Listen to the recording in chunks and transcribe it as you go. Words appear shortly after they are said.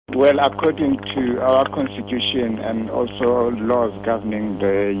Well, according to our constitution and also laws governing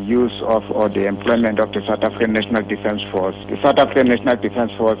the use of or the employment of the South African National Defence Force, the South African National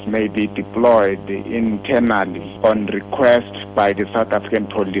Defence Force may be deployed internally on request by the South African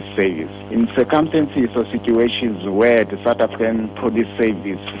Police Service. In circumstances or situations where the South African Police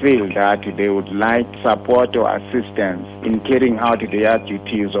Service feel that they would like support or assistance in carrying out their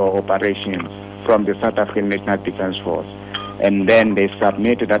duties or operations from the South African National Defence Force, and then they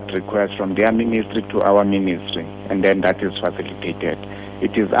submit that request from their ministry to our ministry, and then that is facilitated.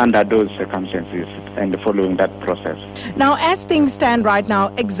 It is under those circumstances and following that process. Now, as things stand right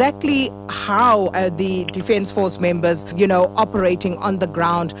now, exactly how are the Defence Force members, operating on the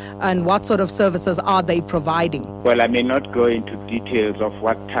ground, and what sort of services are they providing? Well, I may not go into details of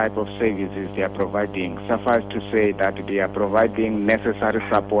what type of services they are providing. Suffice to say that they are providing necessary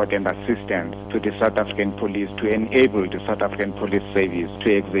support and assistance to the South African police to enable the South African Police Service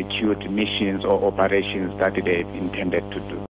to execute missions or operations that they intended to do.